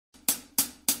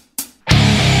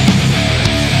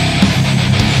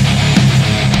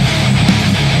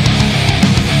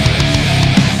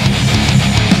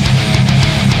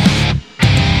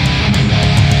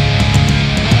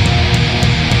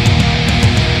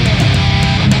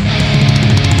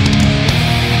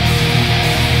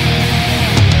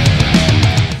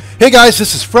Hey guys,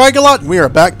 this is Fragalot, and we are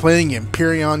back playing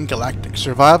Empyrion Galactic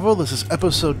Survival. This is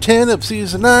episode 10 of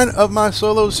season 9 of my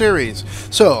solo series.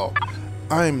 So,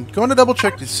 I'm going to double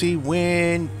check to see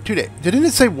when... Didn't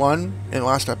it say 1 in the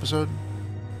last episode?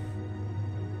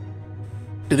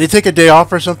 Did they take a day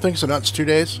off or something, so now it's 2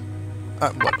 days?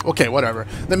 Okay, whatever.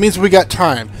 That means we got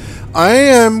time. I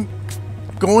am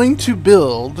going to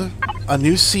build a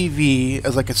new CV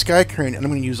as like a sky crane, and I'm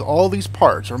going to use all these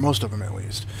parts, or most of them at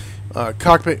least.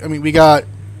 Cockpit, I mean, we got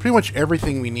pretty much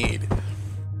everything we need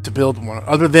to build one,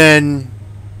 other than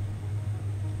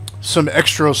some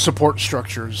extra support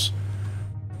structures.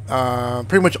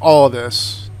 Pretty much all of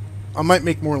this. I might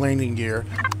make more landing gear.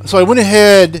 So I went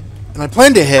ahead, and I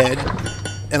planned ahead,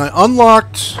 and I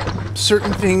unlocked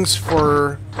certain things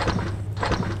for...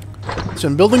 So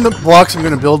I'm building the blocks I'm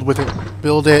going to build with it.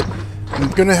 I'm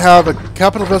going to have a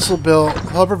capital vessel built.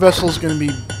 Hover vessel is going to be...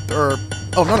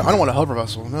 Oh, no, I don't want a hover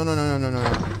vessel. No. It's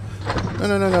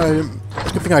a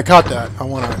good thing I caught that. I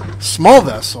want a small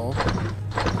vessel.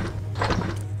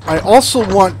 I also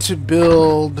want to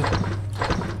build...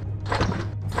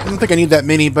 I don't think I need that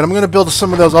many, but I'm going to build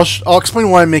some of those. I'll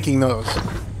explain why I'm making those.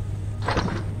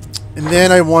 And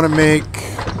then I want to make...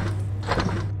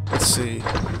 Let's see.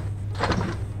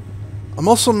 I'm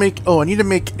also I need to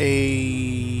make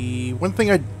a... One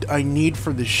thing I need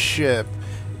for the ship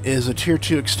is a tier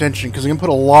 2 extension, because I can put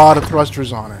a lot of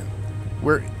thrusters on it.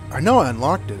 I know I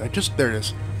unlocked it. There it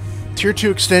is. Tier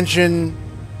 2 extension.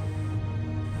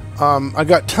 I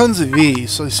got tons of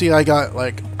these. So you see, I got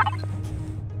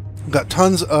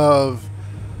tons of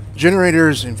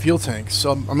generators and fuel tanks.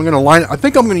 So I'm going to line. I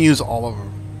think I'm going to use all of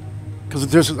them,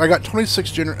 because I got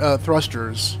 26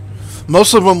 thrusters.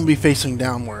 Most of them will be facing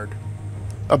downward.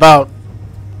 About,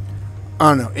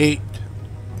 I don't know, 8,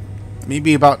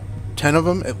 maybe about 10 of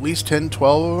them, at least 10,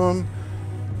 12 of them.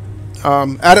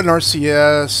 Add an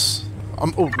RCS.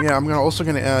 I'm also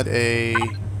going to add a...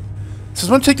 Since I'm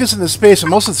going to take this into space,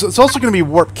 it's also going to be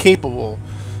warp capable.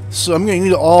 So I'm going to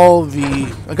need all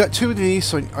the... I got 2 of these,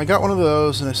 so I got one of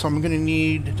those, and so I'm going to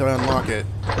need to unlock it.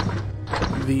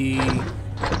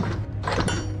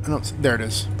 There it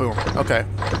is. Boom. Okay.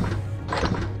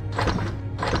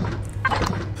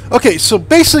 Okay, so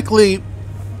basically...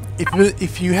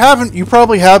 If you haven't, you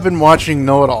probably have been watching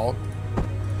Know It All.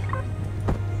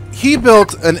 He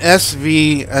built an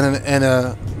SV and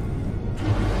a.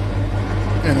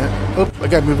 Oh, I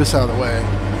gotta move this out of the way.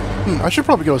 I should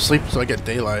probably go to sleep so I get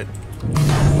daylight.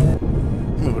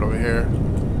 Move it over here.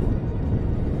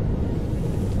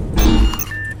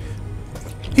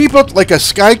 He built like a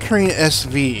sky crane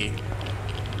SV.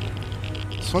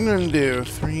 So I'm gonna do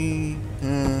 3.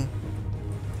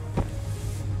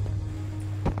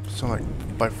 So like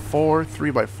by 4,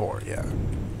 3 by 4, yeah.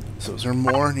 So is there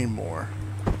more? I need more.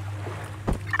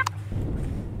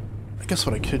 I guess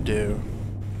what I could do,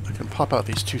 I can pop out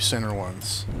these 2 center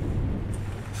ones.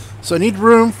 So I need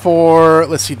room for,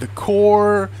 let's see, the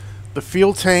core, the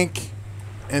fuel tank,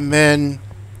 and then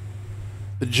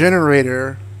the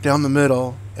generator down the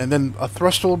middle, and then a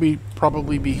thruster will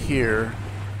probably be here.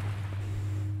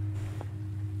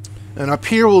 And up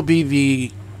here will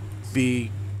be the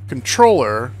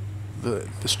controller. The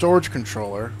storage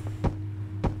controller.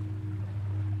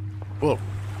 Whoa.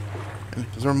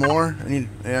 Is there more? I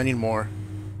need more.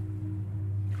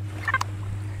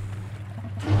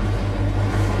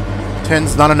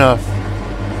 10's not enough.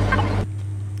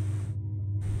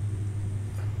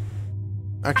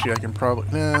 Actually, I can probably...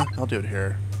 Nah, I'll do it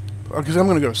here. Because I'm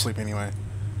going to go to sleep anyway.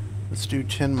 Let's do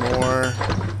 10 more.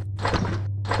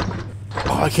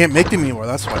 Oh, I can't make them anymore.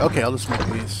 That's why. Okay, I'll just make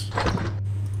these.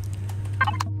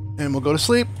 And we'll go to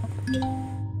sleep.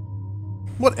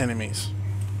 What enemies?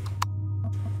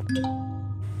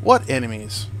 What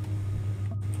enemies?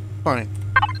 Fine.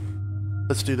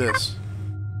 Let's do this.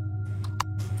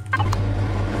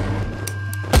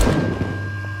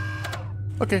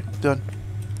 Okay, done.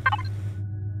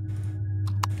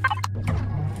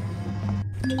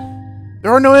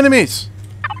 There are no enemies!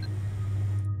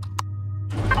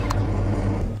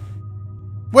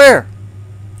 Where?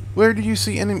 Where do you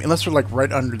see enemy? Unless they're like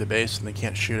right under the base and they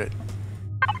can't shoot it.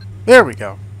 There we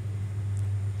go.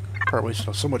 Probably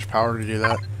wasted so much power to do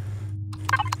that.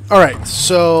 Alright,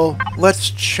 so let's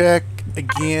check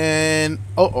again.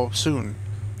 Oh, soon.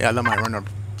 Yeah, that might run up.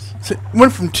 It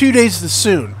went from 2 days to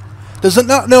soon. Does it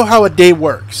not know how a day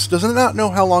works? Does it not know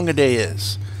how long a day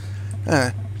is?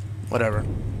 Whatever.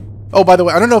 Oh, by the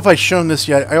way, I don't know if I've shown this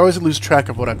yet. I always lose track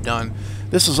of what I've done.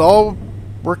 This is all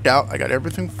worked out. I got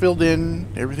everything filled in,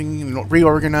 everything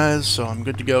reorganized, so I'm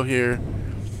good to go here.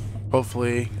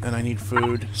 Hopefully, and I need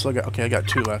food. So I got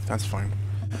 2 left. That's fine.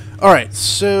 Alright,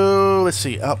 so let's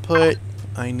see. Output.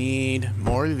 I need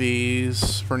more of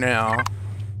these for now.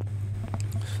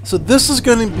 So this is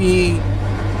going to be...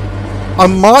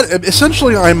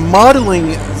 essentially, I'm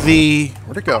modeling the...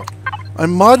 Where'd it go?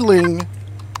 I'm modeling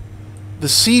the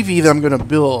CV that I'm going to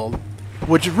build,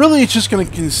 which really is just going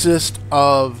to consist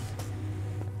of...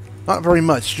 Not very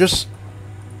much, just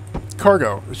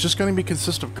cargo. It's just going to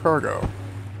consist of cargo.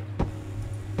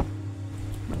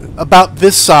 About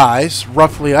this size,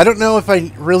 roughly. I don't know if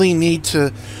I really need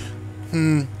to...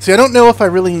 See, I don't know if I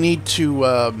really need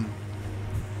to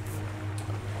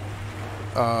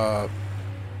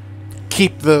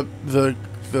keep the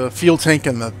fuel tank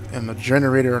and the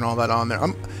generator and all that on there.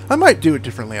 I might do it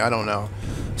differently. I don't know.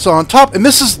 So on top, and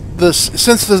this is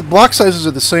since the block sizes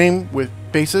are the same with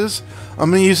bases, I'm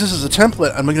going to use this as a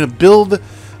template. I'm going to build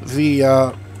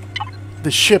the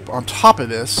ship on top of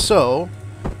this. So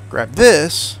grab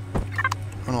this,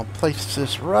 and I'll place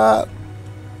this right...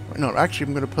 No, actually,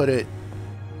 I'm going to put it...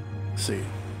 Let's see.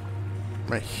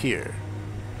 Right here.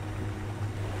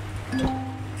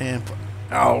 And...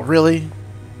 Oh, really?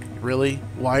 Really?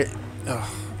 Why? Ugh,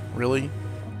 really?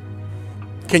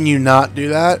 Can you not do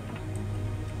that?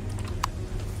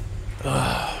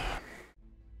 Ugh.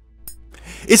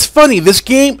 It's funny, this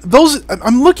game...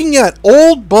 I'm looking at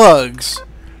old bugs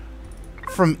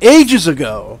from ages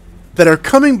ago that are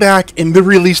coming back in the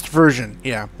released version.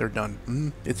 Yeah, they're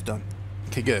done. It's done.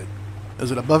 Okay, good.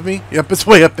 Is it above me? Yep, it's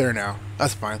way up there now.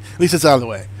 That's fine. At least it's out of the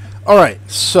way. Alright,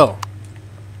 so...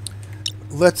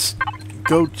 Let's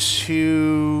go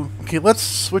to... Okay, let's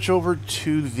switch over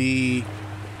to the...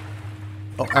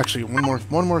 Oh, actually,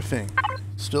 one more thing.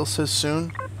 Still says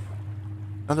soon?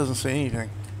 That doesn't say anything.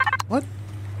 What?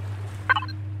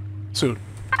 Soon.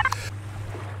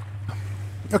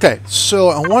 Okay, so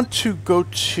I want to go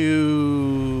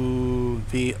to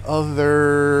the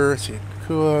other... Let's see,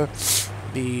 Kua,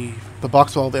 the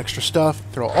box with all the extra stuff.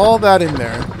 Throw all that in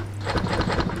there.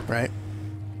 Right.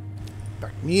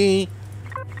 Back to me.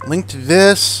 Link to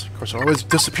this. Of course, it always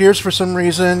disappears for some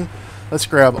reason. Let's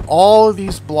grab all of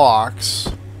these blocks,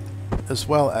 as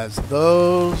well as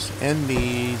those and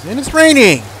these. And it's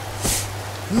raining!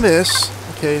 And this.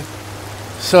 Okay.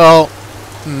 So,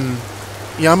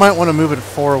 yeah, I might want to move it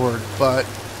forward, but...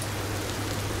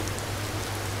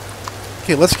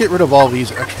 Okay, let's get rid of all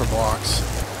these extra blocks.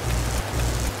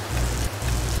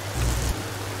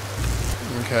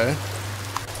 Okay.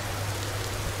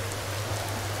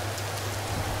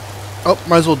 Oh,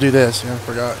 might as well do this. Yeah, I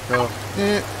forgot. Go.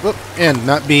 Whoop. And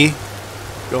not B.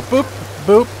 Go boop,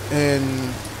 boop,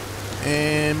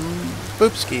 and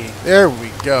boopski. There we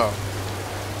go.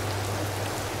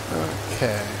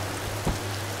 Okay.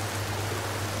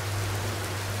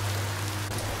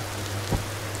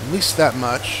 At least that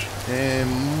much.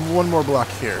 And one more block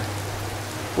here.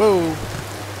 Whoa.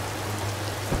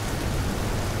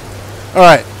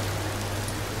 Alright.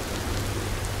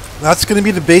 That's going to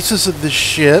be the basis of the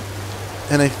ship.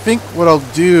 And I think what I'll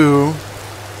do...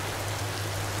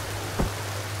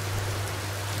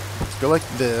 Let's go like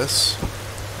this.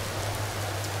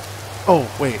 Oh,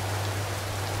 wait.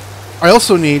 I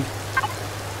also need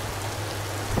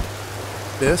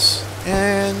this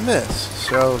and this.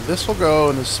 So this will go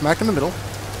in the smack in the middle.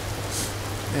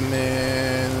 And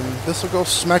then this will go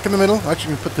smack in the middle.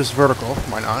 Actually, I'm going to put this vertical.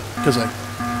 Why not? Because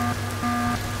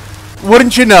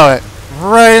wouldn't you know it?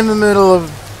 Right in the middle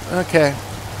of... Okay.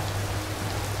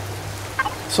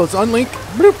 So let's unlink.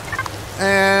 Bloop,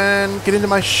 and get into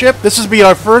my ship. This will be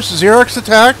our first Xerox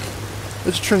attack.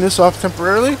 Let's turn this off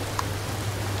temporarily.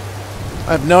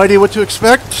 I have no idea what to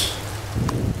expect.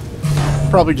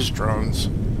 Probably just drones.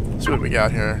 Let's see what we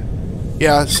got here.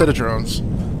 Yeah, a set of drones.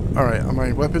 Alright, are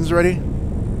my weapons ready?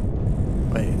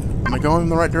 Wait, am I going in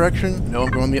the right direction? No,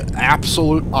 I'm going the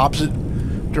absolute opposite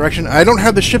direction. I don't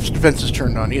have the ship's defenses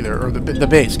turned on either, or the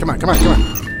base. Come on, come on, come on.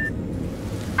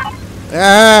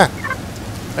 Ah!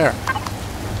 There.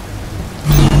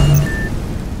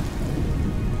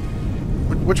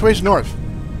 Which way's north?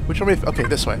 Which way? Okay,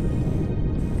 this way.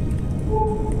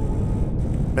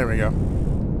 There we go.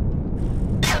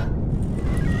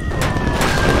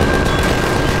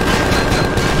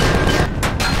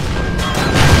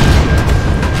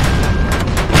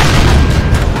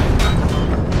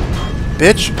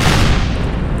 Bitch.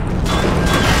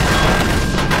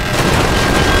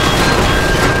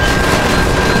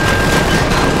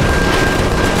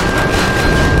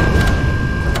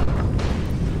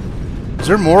 Is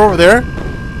there more over there?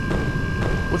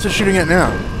 What's it shooting at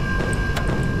now?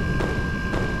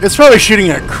 It's probably shooting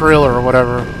at krill or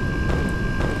whatever.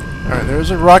 Alright,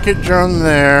 there's a rocket drone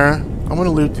there. I'm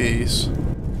gonna loot these.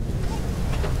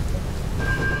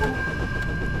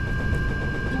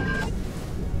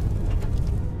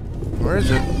 Where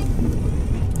is it?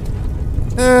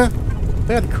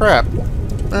 They had crap.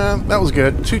 That was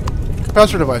good. 2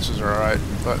 capacitor devices are alright,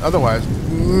 but otherwise,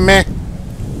 meh.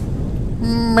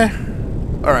 Meh.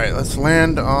 Alright, let's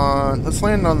land on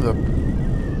the...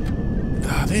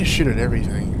 they shoot at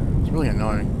everything. It's really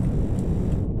annoying.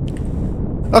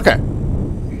 Okay.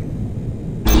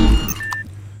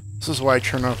 This is why I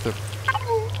turn off the...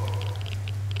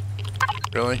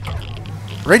 Really?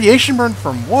 Radiation burn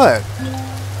from what?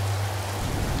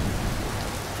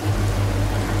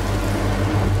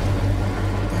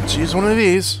 Let's use one of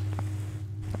these.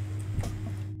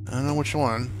 I don't know which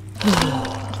one.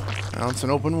 Now it's an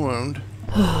open wound.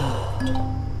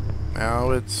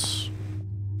 Now it's...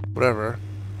 whatever.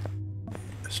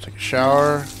 Let's take a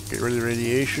shower, get rid of the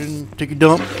radiation, take a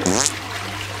dump.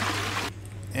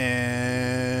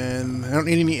 And I don't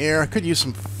need any air. I could use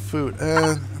some food.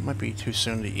 It might be too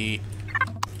soon to eat.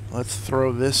 Let's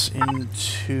throw this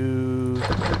into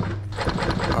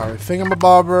our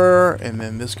thingamabobber, and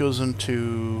then this goes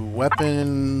into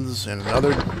weapons and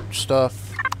other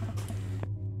stuff.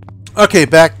 Okay,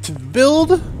 back to the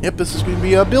build. Yep, this is going to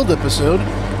be a build episode.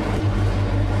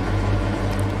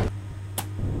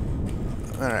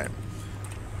 Alright.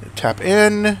 Tap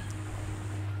in.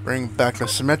 Bring back the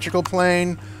symmetrical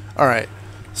plane. Alright.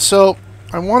 So,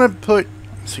 I want to put...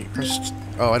 Let's see, first...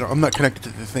 Oh, I'm not connected to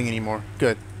the thing anymore.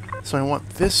 Good. So I want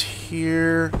this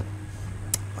here.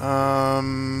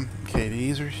 Okay,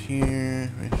 these are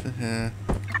here.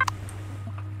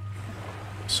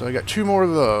 So I got 2 more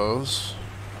of those.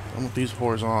 I want these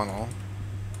horizontal.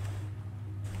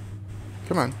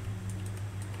 Come on.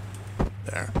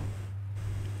 There.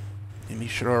 And these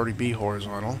should already be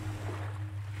horizontal.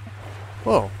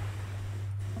 Whoa.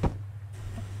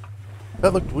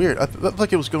 That looked weird. That looked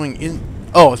like it was going in...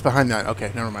 Oh, it's behind that.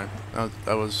 Okay, never mind.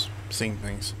 I was seeing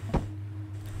things.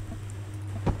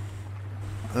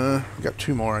 I got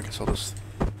 2 more. I guess I'll just...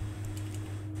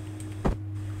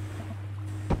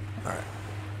 Alright.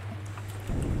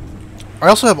 I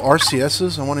also have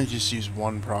RCSs. I want to just use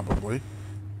 1 probably.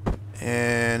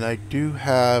 And I do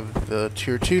have the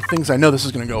tier 2 things. I know this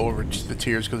is going to go over to the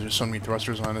tiers because there's so many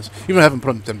thrusters on this. Even I haven't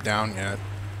put them down yet.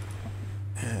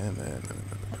 And then...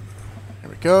 There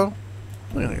we go.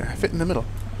 I fit in the middle.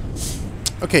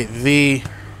 Okay,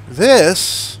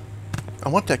 this... I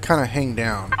want that kind of hang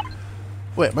down.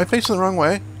 Wait, am I facing the wrong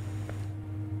way?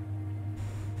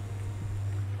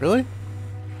 Really?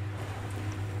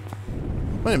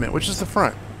 Wait a minute, which is the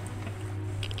front?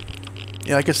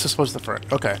 Yeah, I guess this was the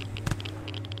front. Okay.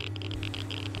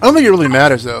 I don't think it really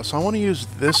matters though, so I want to use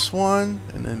this one,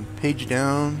 and then page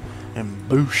down, and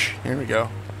boosh. Here we go.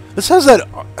 This has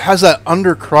that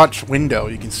under crotch window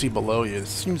you can see below you. It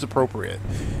seems appropriate.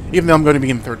 Even though I'm going to be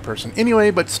in third person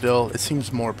anyway, but still, it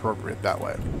seems more appropriate that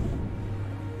way.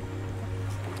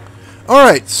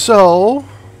 Alright, so...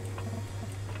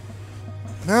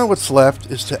 now what's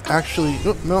left is to actually...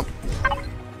 Oh, no.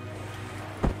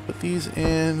 Put these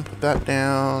in, put that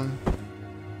down.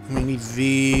 We need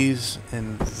these,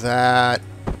 and that.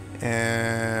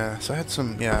 And... so I had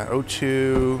some, yeah,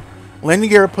 O2... landing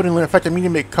gear I put in. In fact, I need to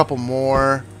make a couple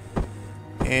more.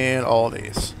 And all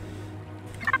these.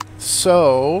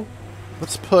 So,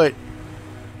 let's put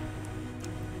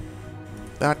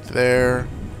that there.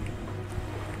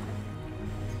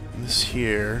 This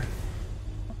here.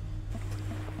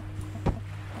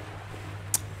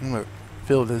 I'm going to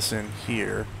fill this in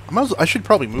here. I should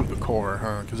probably move the core,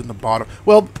 huh? Because in the bottom...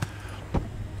 well,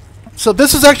 so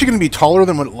this is actually going to be taller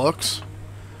than what it looks.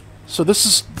 So this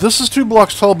is 2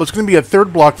 blocks tall, but it's going to be a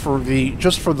 3rd block for the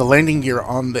just for the landing gear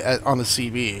on the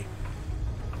CV.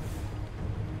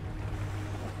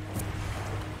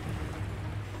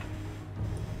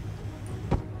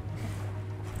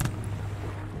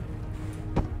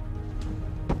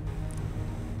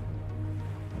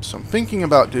 So I'm thinking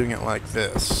about doing it like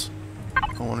this.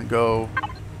 I want to go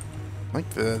like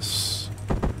this.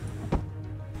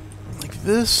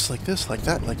 This, like this, like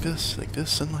that, like this, like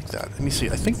this, and like that. Let me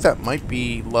see. I think that might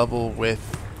be level with...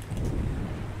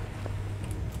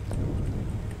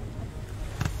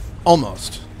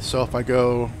 almost. So if I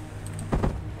go...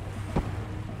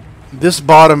 this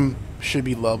bottom should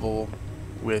be level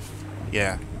with...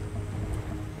 yeah.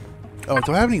 Oh,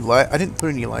 do I have any light? I didn't put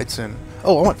any lights in.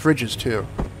 Oh, I want fridges too.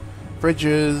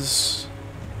 Fridges...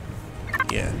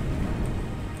 yeah.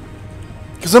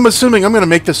 Because I'm assuming I'm going to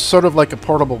make this sort of like a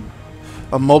portable...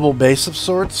 a mobile base of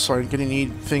sorts, so I'm going to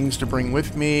need things to bring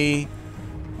with me.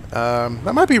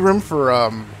 That might be room for,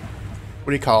 what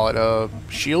do you call it,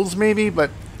 shields maybe, but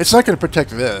it's not going to protect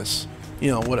this,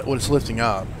 you know, what it's lifting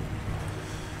up.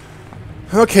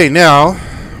 Okay, now,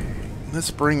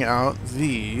 let's bring out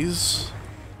these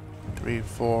 3,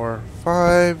 4,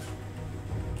 5.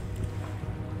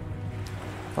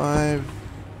 5.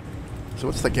 So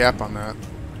what's the gap on that?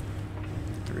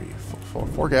 3, 4,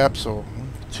 4 gaps. So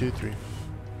 1, 2, 3.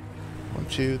 1,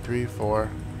 2, 3, 4.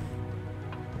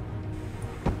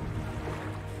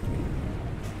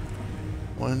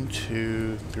 1,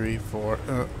 2, 3, 4.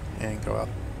 And go out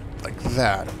like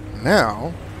that.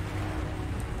 Now,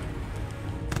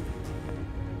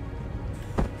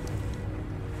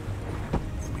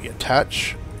 we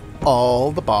attach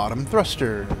all the bottom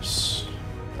thrusters.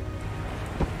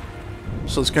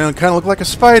 So it's going to kind of look like a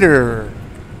spider,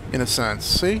 in a sense.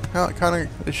 See how it kind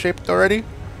of is shaped already?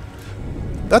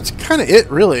 That's kind of it,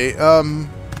 really. The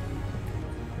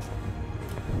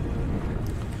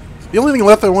only thing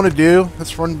left I want to do,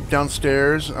 let's run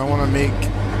downstairs. I want to make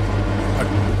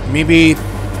maybe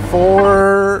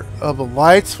 4 of the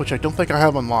lights, which I don't think I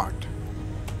have unlocked.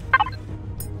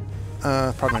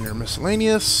 Probably under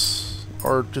miscellaneous,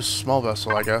 or just small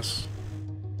vessel, I guess.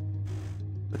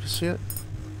 Did you see it?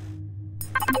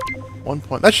 1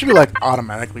 point. That should be like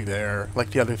automatically there,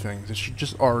 like the other things. It should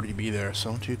just already be there.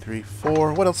 So 1, 2, 3,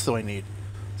 4. What else do I need?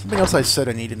 Something else I said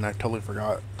I needed and I totally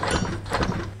forgot.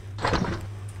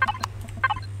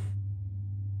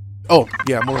 Oh,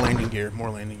 yeah, more landing gear.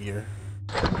 More landing gear.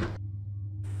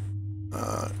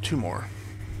 2 more.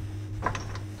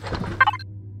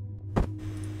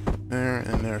 There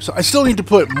and there. So I still need to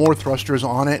put more thrusters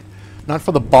on it. Not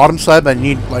for the bottom side, but I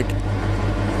need, like...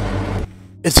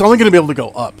 It's only going to be able to go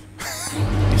up.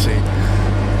 You see.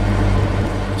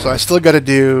 So I still got to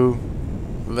do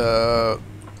the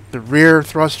rear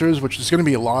thrusters, which is going to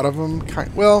be a lot of them.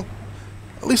 Well,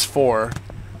 at least 4.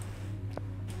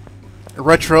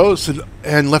 Retros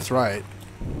and left-right.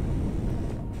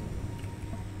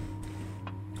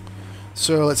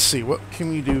 So let's see, what can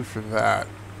we do for that?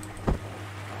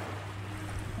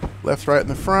 Left, right in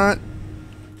the front.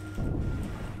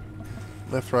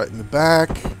 Left, right in the back.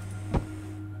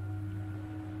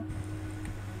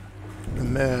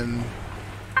 And then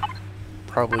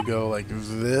probably go like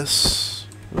this.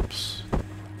 Whoops.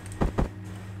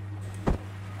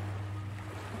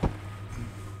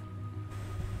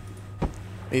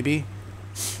 Maybe.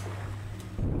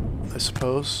 I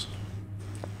suppose.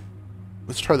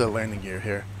 Let's try the landing gear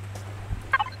here.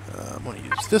 I'm going to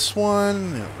use this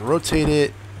one, rotate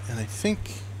it, and I think...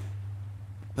 Is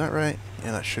that right?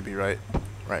 Yeah, that should be right.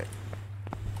 Right.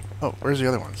 Oh, where's the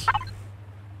other ones?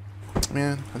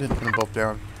 Man, I didn't put them both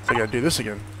down. So I gotta do this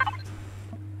again.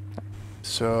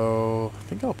 So, I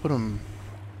think I'll put them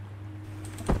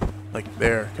like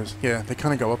there, because, yeah, they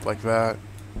kind of go up like that.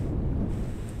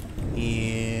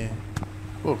 Yeah.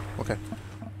 Oh, okay.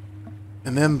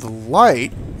 And then the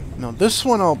light, now this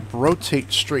one I'll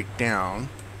rotate straight down.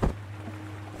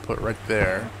 Put right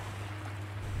there.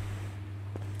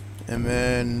 And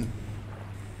then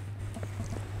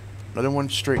another one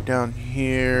straight down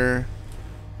here.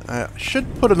 I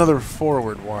should put another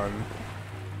forward one.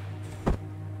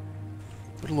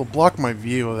 It'll block my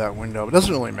view of that window, but it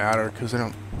doesn't really matter because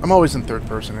I'm always in third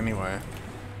person anyway.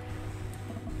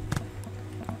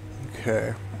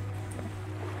 Okay.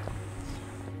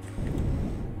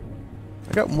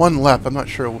 I got one left. I'm not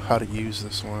sure how to use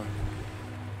this one.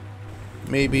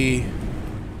 Maybe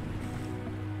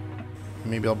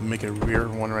I'll make a rear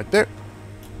one right there.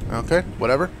 Okay,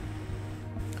 whatever.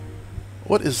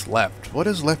 What is left? What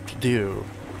is left to do?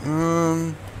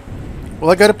 Well,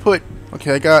 I gotta put...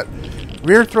 Okay, I got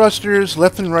rear thrusters,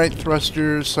 left and right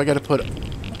thrusters, so I gotta put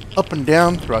up and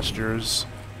down thrusters.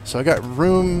 So I got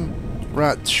room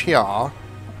right here.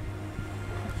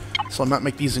 So I'm not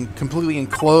make these completely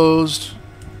enclosed.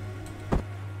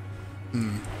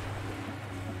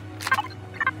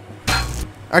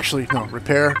 Actually, no,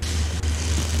 repair.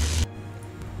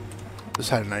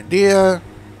 Just had an idea.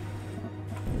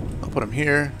 I'll put them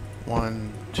here.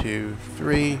 1, 2,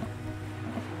 3.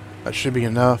 That should be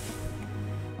enough.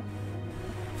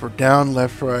 For down,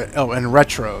 left, right. Oh, and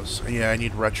retros. Yeah, I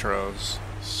need retros.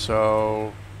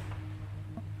 So,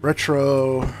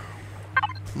 retro.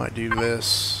 Might do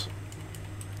this.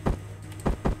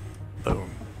 Boom.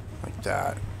 Like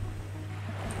that.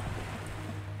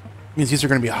 Means these are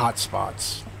going to be hot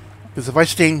spots. Because if I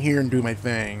stay in here and do my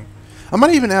thing, I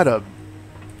might even add a...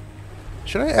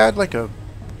 Should I add like a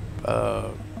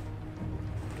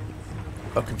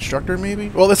constructor maybe?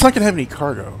 Well, it's not going to have any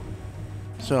cargo.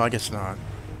 So I guess not.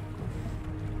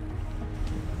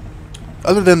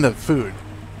 Other than the food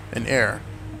and air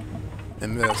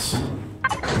and this.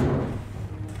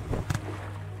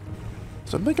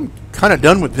 So I think I'm kind of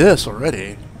done with this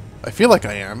already. I feel like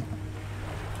I am.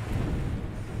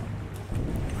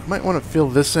 might want to fill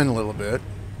this in a little bit,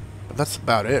 but that's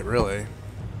about it, really.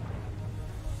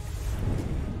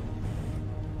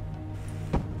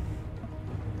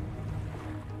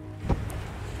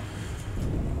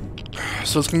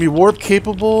 So it's going to be warp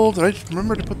capable. Did I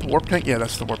remember to put the warp tank? Yeah,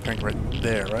 that's the warp tank right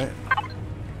there, right?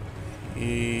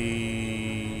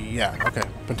 Yeah, okay.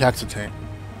 Pentaxa tank.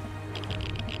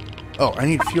 Oh, I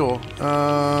need fuel.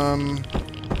 I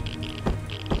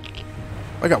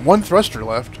got one thruster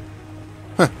left.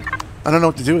 Huh. I don't know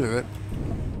what to do with it.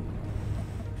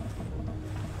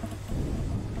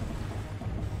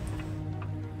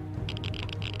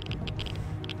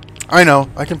 I know.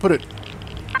 I can put it...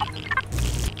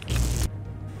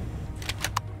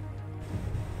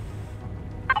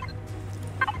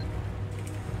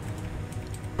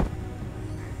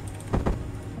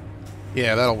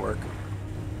 Yeah, that'll work.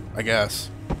 I guess.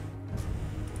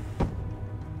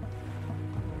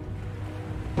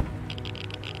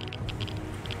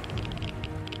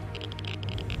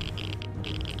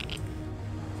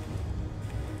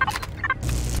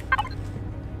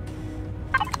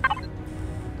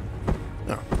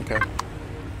 Oh, okay.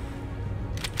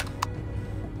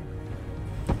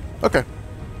 Okay.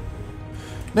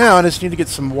 Now I just need to get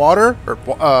some water, or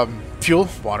fuel,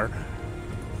 water.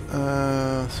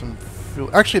 Some fuel.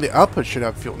 Actually, the output should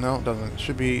have fuel. No, it doesn't. It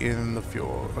should be in the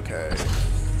fuel. Okay.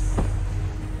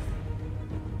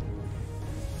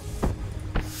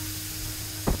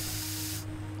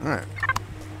 Alright.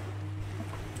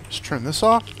 Just turn this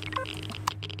off.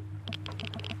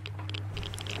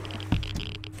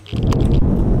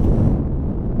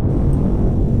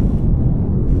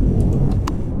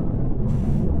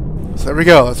 So there we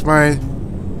go. That's my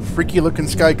freaky looking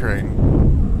sky crane.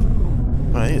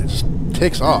 Oh, it just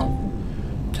takes off.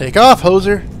 Take off,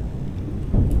 hoser!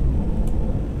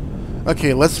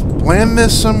 Okay, let's land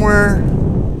this somewhere.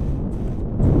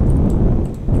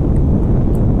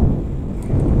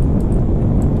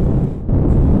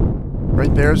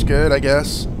 Right there is good, I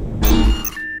guess.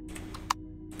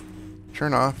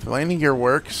 Turn off. The landing gear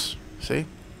works. See?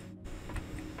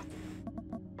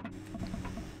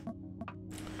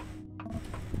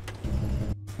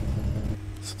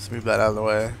 Let's move that out of the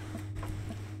way.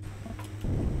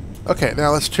 Okay, now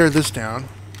let's tear this down.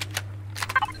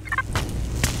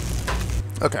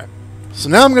 Okay, so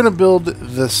now I'm going to build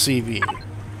the CV.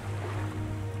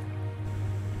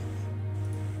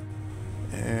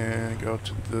 And go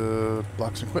to the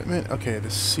blocks equipment. Okay, the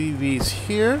CV's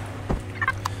here.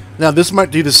 Now this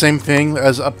might do the same thing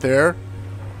as up there.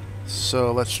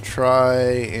 So let's try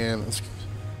and...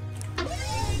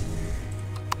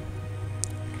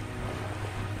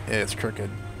 Yeah, it's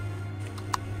crooked.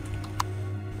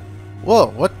 Whoa,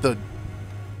 what the...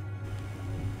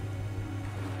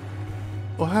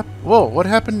 Whoa, what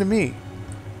happened to me?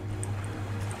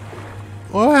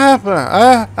 What happened?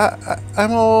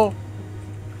 I'm all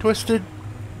twisted.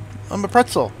 I'm a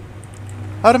pretzel.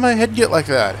 How did my head get like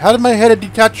that? How did my head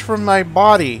detach from my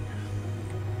body?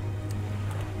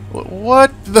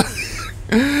 What the...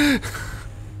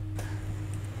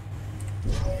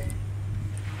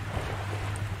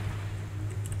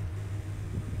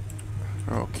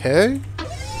 Okay.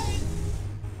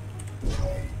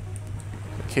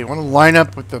 Okay, want to line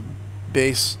up with the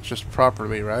base just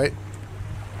properly, right?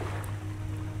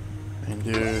 And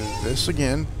do this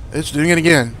again. It's doing it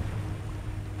again.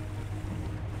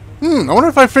 I wonder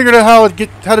if I figured out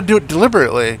how to do it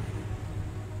deliberately.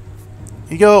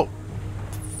 You go.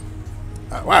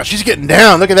 Wow, she's getting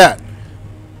down. Look at that.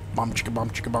 Bum chicka bum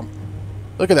chicka bum.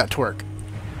 Look at that twerk.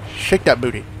 Shake that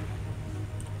booty.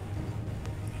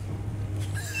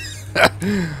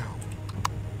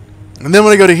 And then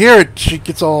when I go to here, she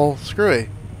gets all screwy.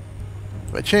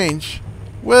 If I change,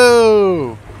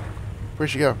 whoa! Where'd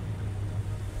she go?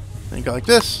 Then you go like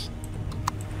this.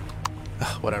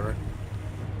 Ugh, whatever.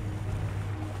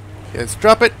 Okay, let's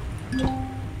drop it.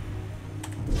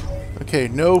 Okay,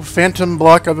 no phantom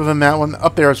block other than that one.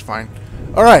 Up there is fine.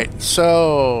 Alright,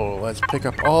 so let's pick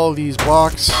up all these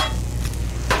blocks.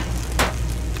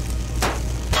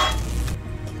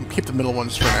 Keep the middle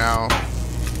ones for now.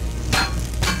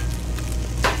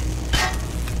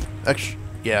 Actually,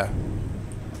 yeah.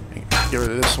 Get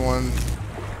rid of this one.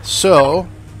 So,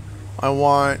 I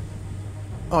want...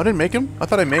 Oh, I didn't make them? I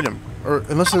thought I made them. Or,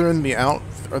 unless they're in the out...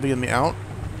 Are they in the out?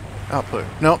 Output.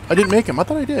 No, I didn't make them. I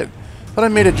thought I did. I thought I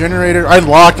made a generator. I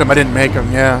locked them. I didn't make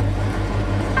them, yeah.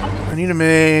 I need to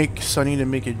make... So I need to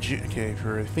make a... Okay,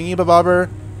 for a thingy-babobber.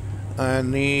 I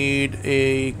need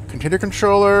a container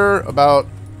controller. About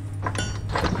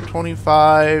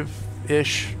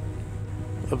 25-ish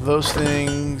of those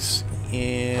things.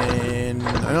 And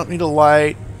I don't need a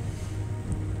light.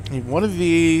 Need one of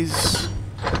these,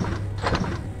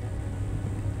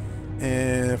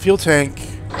 and a fuel tank,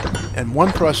 and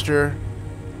one thruster,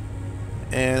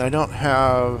 and I don't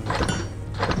have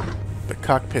the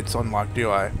cockpits unlocked, do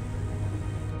I?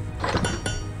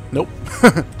 Nope.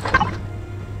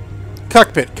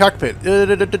 Cockpit. Capital.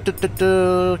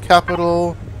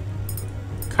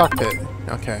 Cockpit.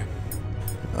 Okay.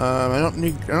 I don't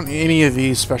need any of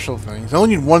these special things. I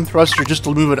only need one thruster just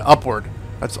to move it upward.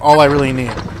 That's all I really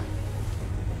need.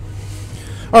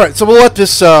 Alright, so we'll let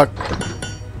this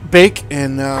bake,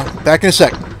 and back in a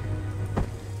sec.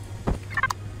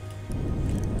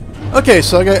 Okay,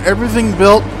 so I got everything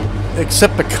built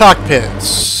except the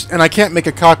cockpits. And I can't make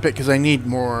a cockpit because I need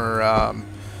more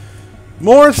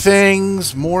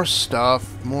things, more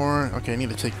stuff, more... Okay, I need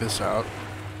to take this out.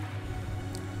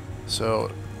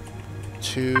 So,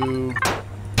 2...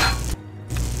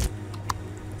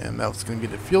 And that's going to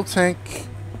be the fuel tank.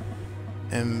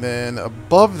 And then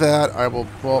above that, I will...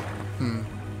 Well,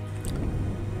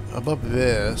 above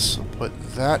this, I'll put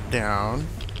that down.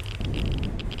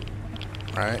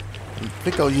 Right. I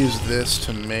think I'll use this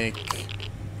to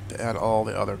add all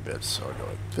the other bits. So I'll go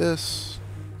like this.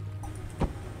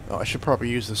 Oh, I should probably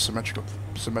use the symmetrical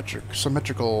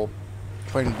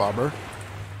plane bobber.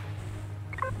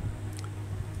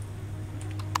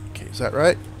 Okay, is that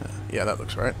right? Yeah, that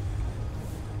looks right.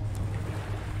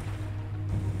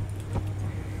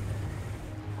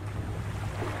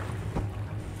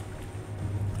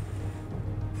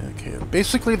 Okay,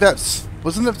 basically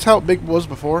wasn't that how big it was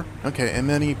before? Okay, and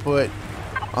then he put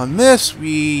on this,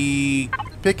 we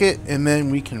pick it, and then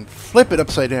we can flip it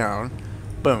upside down.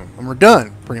 Boom, and we're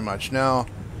done, pretty much. Now,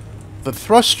 the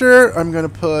thruster, I'm going to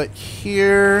put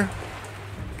here.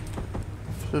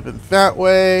 Flip it that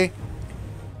way.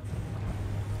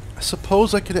 I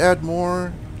suppose I could add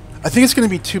more. I think it's going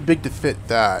to be too big to fit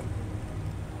that.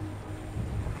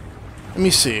 Let me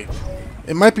see.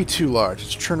 It might be too large.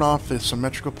 Let's turn off the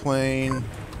symmetrical plane.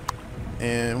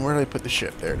 And where did I put the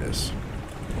ship? There it is.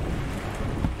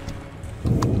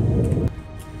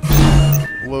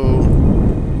 Whoa.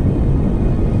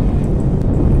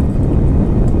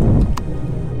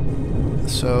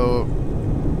 So,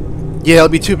 yeah, it'll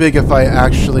be too big if I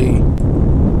actually...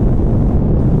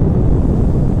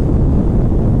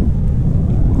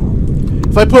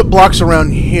 If I put blocks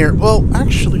around here... Well,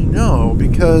 actually, no,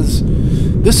 because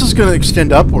this is going to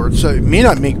extend upward, so it may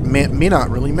not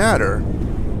really matter.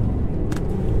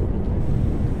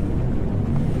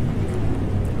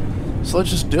 So let's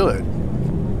just do it.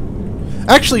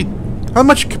 Actually, how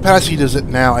much capacity does it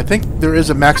now? I think there is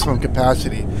a maximum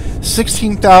capacity.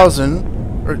 16,000,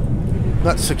 or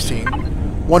not 16,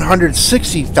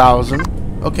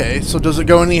 160,000. Okay, so does it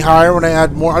go any higher when I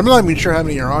add more? I'm not even sure how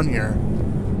many are on here.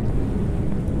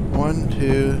 1,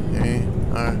 2, 3,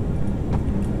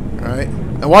 alright.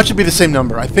 Now watch it be the same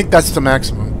number. I think that's the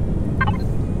maximum.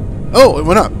 Oh, it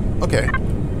went up. Okay.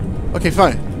 Okay,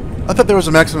 fine. I thought there was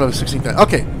a maximum of 16,000.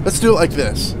 Okay, let's do it like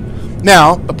this.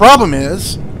 Now, the problem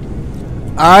is,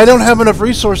 I don't have enough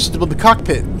resources to build the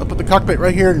cockpit. I'll put the cockpit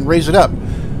right here and raise it up.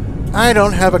 I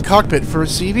don't have a cockpit for a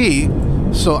CV,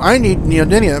 so I need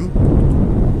neodymium.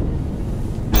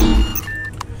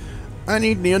 I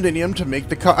need neodymium to make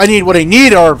the what I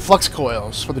need are flux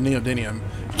coils for the neodymium.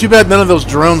 Too bad none of those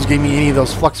drones gave me any of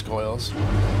those flux coils.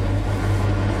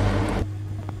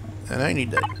 And I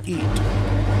need to eat.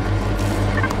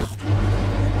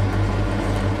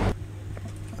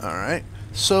 Alright,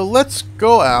 so let's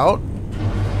go out.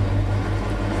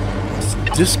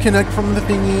 Let's disconnect from the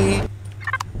thingy.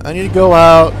 I need to go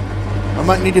out. I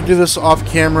might need to do this off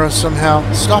camera somehow.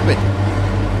 Stop it.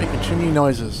 Making too many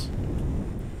noises.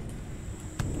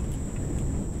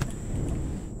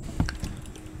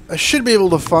 I should be able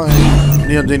to find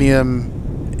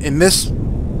neodymium in this,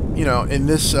 you know, in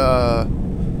this,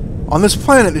 on this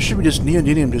planet. There should be just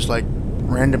neodymium just like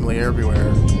randomly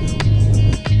everywhere.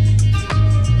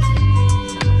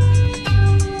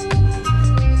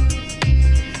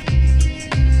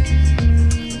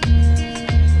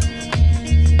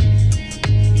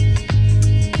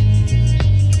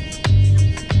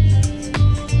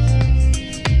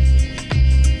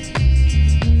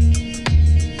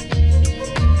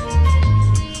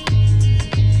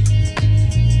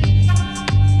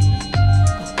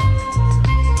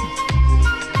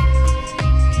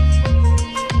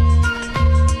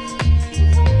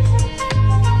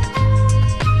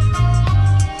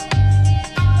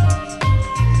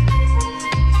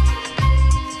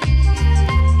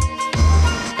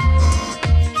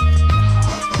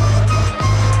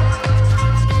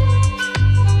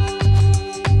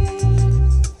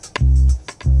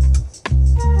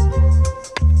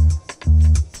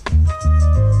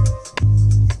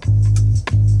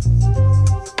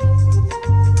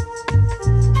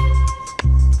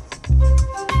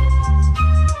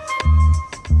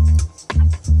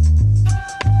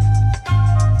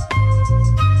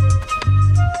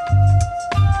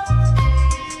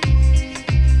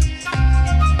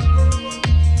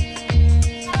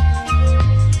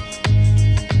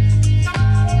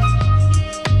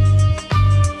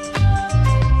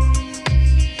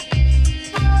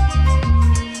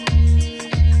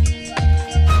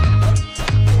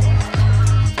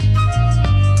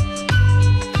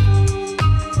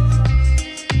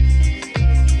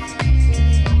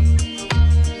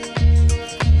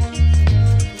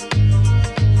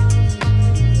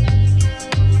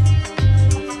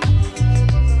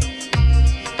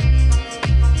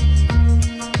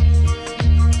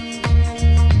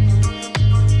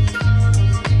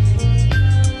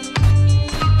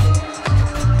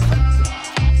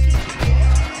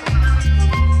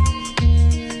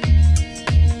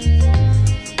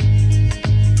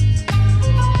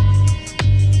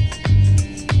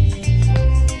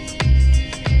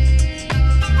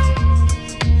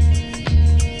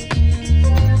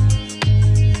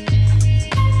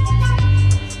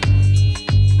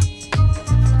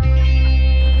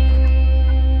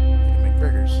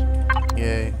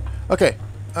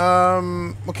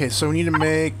 Okay, so we need to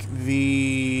make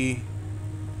the...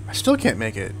 I still can't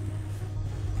make it.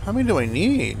 How many do I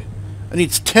need? I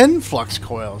need 10 flux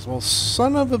coils. Well,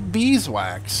 son of a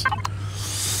beeswax.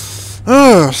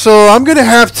 So I'm going to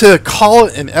have to call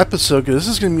it an episode, because this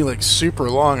is going to be like super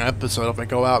long episode if I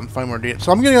go out and find more data.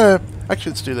 So I'm going to...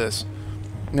 Actually, let's do this.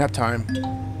 Nap time.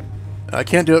 I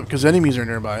can't do it because enemies are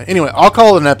nearby. Anyway, I'll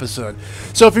call it an episode.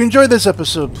 So if you enjoyed this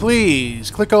episode,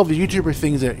 please click all the YouTuber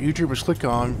things that YouTubers click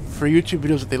on for YouTube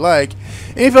videos that they like.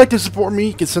 And if you'd like to support me,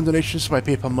 you can send donations to my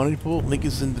PayPal money pool. Link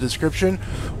is in the description.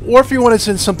 Or if you want to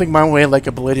send something my way, like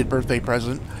a belated birthday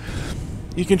present,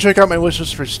 you can check out my wish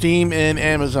list for Steam and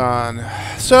Amazon.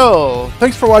 So,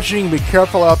 thanks for watching. Be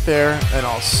careful out there, and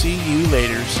I'll see you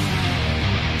later.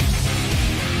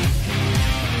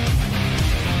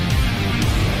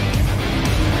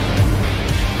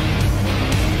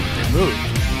 Moved.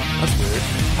 That's weird.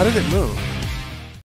 How did it move?